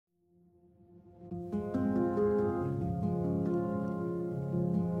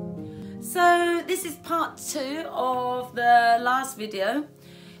So this is part 2 of the last video.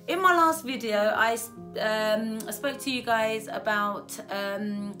 In my last video, I spoke to you guys about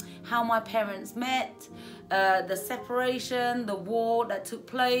how my parents met, the separation, the war that took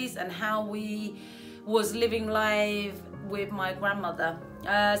place, and how we was living life with my grandmother.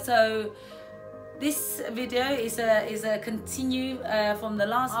 So this video is a continue from the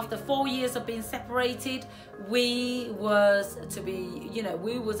last. After 4 years of being separated, we was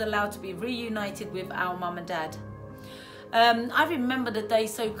allowed to be reunited with our mum and dad. I remember the day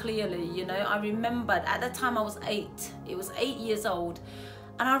so clearly. I remembered at that time I was 8. It was 8 years old,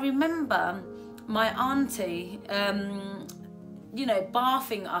 and I remember my auntie,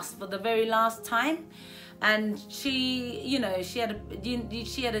 bathing us for the very last time, and she had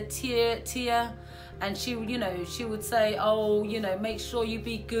a tear, and she would say, oh, make sure you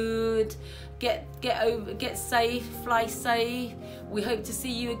be good, get safe, fly safe, we hope to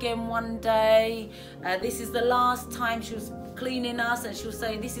see you again one day, this is the last time. She was cleaning us, and she would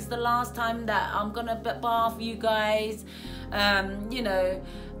say, this is the last time that I'm gonna bath you guys, and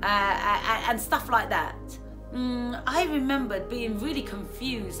stuff like that. I remembered being really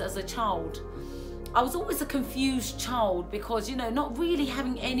confused as a child. I was always a confused child because, not really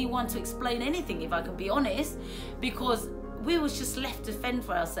having anyone to explain anything, if I can be honest, because we was just left to fend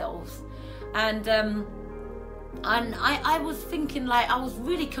for ourselves. And I was thinking, like, I was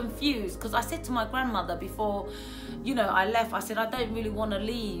really confused, because I said to my grandmother before, I left, I said, I don't really want to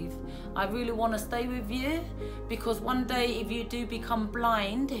leave. I really want to stay with you, because one day if you do become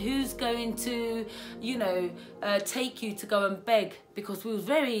blind, who's going to, take you to go and beg? Because we was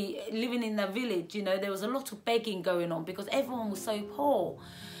living in the village, there was a lot of begging going on because everyone was so poor.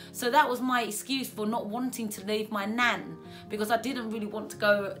 So that was my excuse for not wanting to leave my nan, because I didn't really want to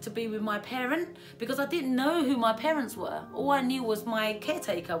go to be with my parent, because I didn't know who my parents were. All I knew was my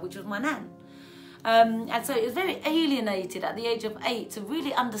caretaker, which was my nan. And so it was very alienated at the age of 8 to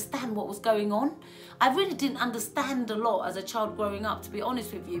really understand what was going on. I really didn't understand a lot as a child growing up, to be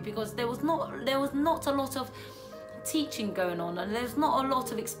honest with you, because there was not a lot of teaching going on, and there's not a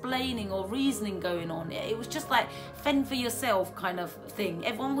lot of explaining or reasoning going on. It was just like fend for yourself kind of thing.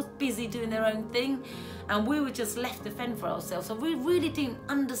 Everyone was busy doing their own thing, and we were just left to fend for ourselves. So we really didn't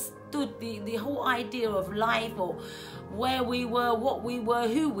understood the whole idea of life, or where we were, what we were,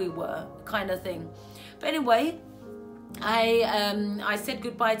 who we were, kind of thing. But anyway, I said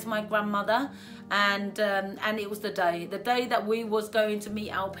goodbye to my grandmother, and it was the day that we was going to meet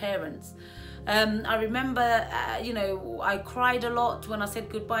our parents. I remember, I cried a lot when I said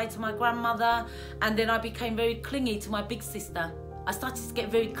goodbye to my grandmother, and then I became very clingy to my big sister. I started to get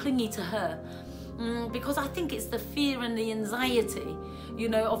very clingy to her, because I think it's the fear and the anxiety,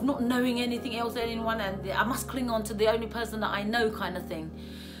 of not knowing anything else, anyone, and I must cling on to the only person that I know, kind of thing.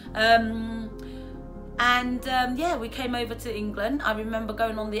 Yeah, we came over to England. I remember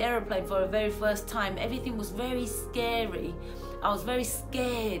going on the aeroplane for the very first time. Everything was very scary. I was very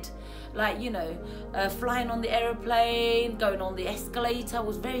scared. Like, flying on the aeroplane, going on the escalator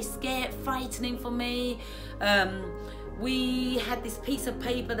was very scared, frightening for me. We had this piece of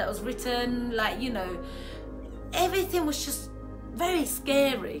paper that was written, like, everything was just very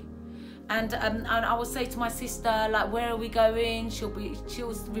scary. And I would say to my sister, like, where are we going? She'll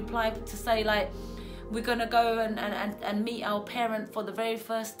reply to say, like, we're gonna go and meet our parent for the very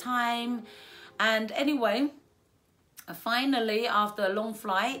first time. And anyway, finally, after a long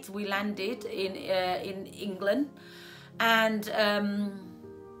flight, we landed in England, and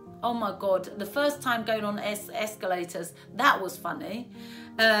oh my God, the first time going on escalators, that was funny.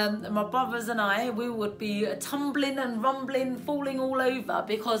 My brothers and I, we would be tumbling and rumbling, falling all over,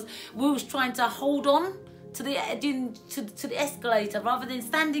 because we was trying to hold on to the escalator rather than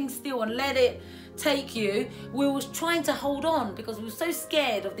standing still and let it take you. We was trying to hold on because we were so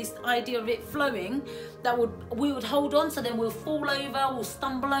scared of this idea of it flowing that we would hold on, so then we'll fall over, we'll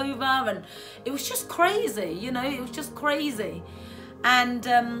stumble over, and it was just crazy, it was just crazy. And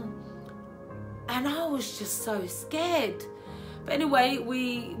I was just so scared. But anyway,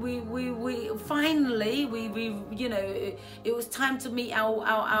 we finally it was time to meet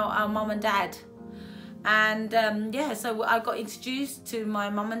our mum and dad. And yeah, so I got introduced to my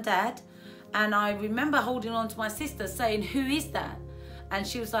mum and dad, and I remember holding on to my sister saying, who is that? And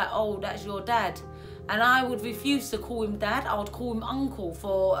she was like, oh, that's your dad. And I would refuse to call him dad. I would call him uncle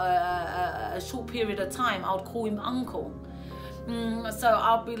for a short period of time. I would call him uncle. So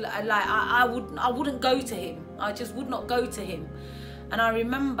I'll be like, I wouldn't go to him. I just would not go to him. And I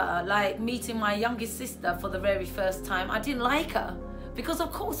remember, like, meeting my youngest sister for the very first time. I didn't like her. because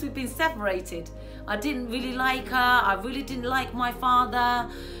of course we've been separated. I didn't really like her. I really didn't like my father.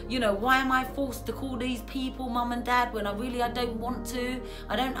 You know, why am I forced to call these people mum and dad when I don't want to?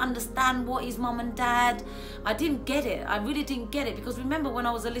 I don't understand what is mum and dad. I didn't get it. I really didn't get it, because remember when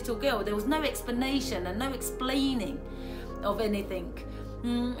I was a little girl, there was no explanation and no explaining of anything.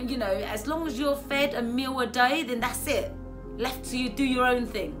 You know, as long as you're fed a meal a day, then that's it. Left to you, do your own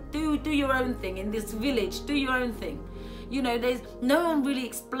thing. Do your own thing in this village. Do your own thing. You know, there's no one really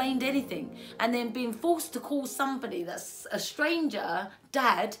explained anything. And then being forced to call somebody that's a stranger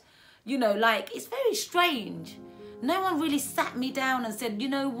dad, you know, like, it's very strange. No one really sat me down and said, you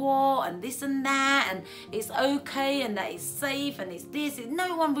know what, and this and that, and it's okay, and that it's safe, and it's this.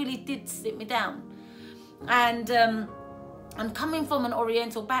 No one really did sit me down. And coming from an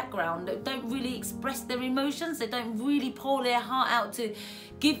Oriental background, they don't really express their emotions. They don't really pour their heart out to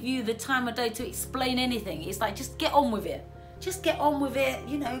give you the time of day to explain anything. It's like, just get on with it. Just get on with it,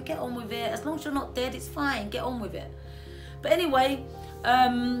 you know, get on with it. As long as you're not dead, it's fine, get on with it. But anyway,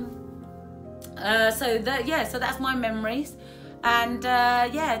 so that's my memories. And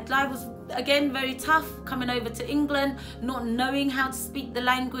yeah, life was, again, very tough coming over to England, not knowing how to speak the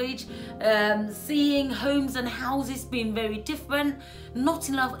language, seeing homes and houses being very different, not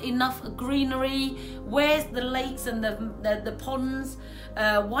enough greenery. Where's the lakes and the ponds?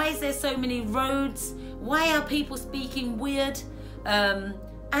 Why is there so many roads? Why are people speaking weird? And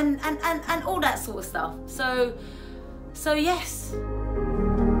all that sort of stuff. So yes.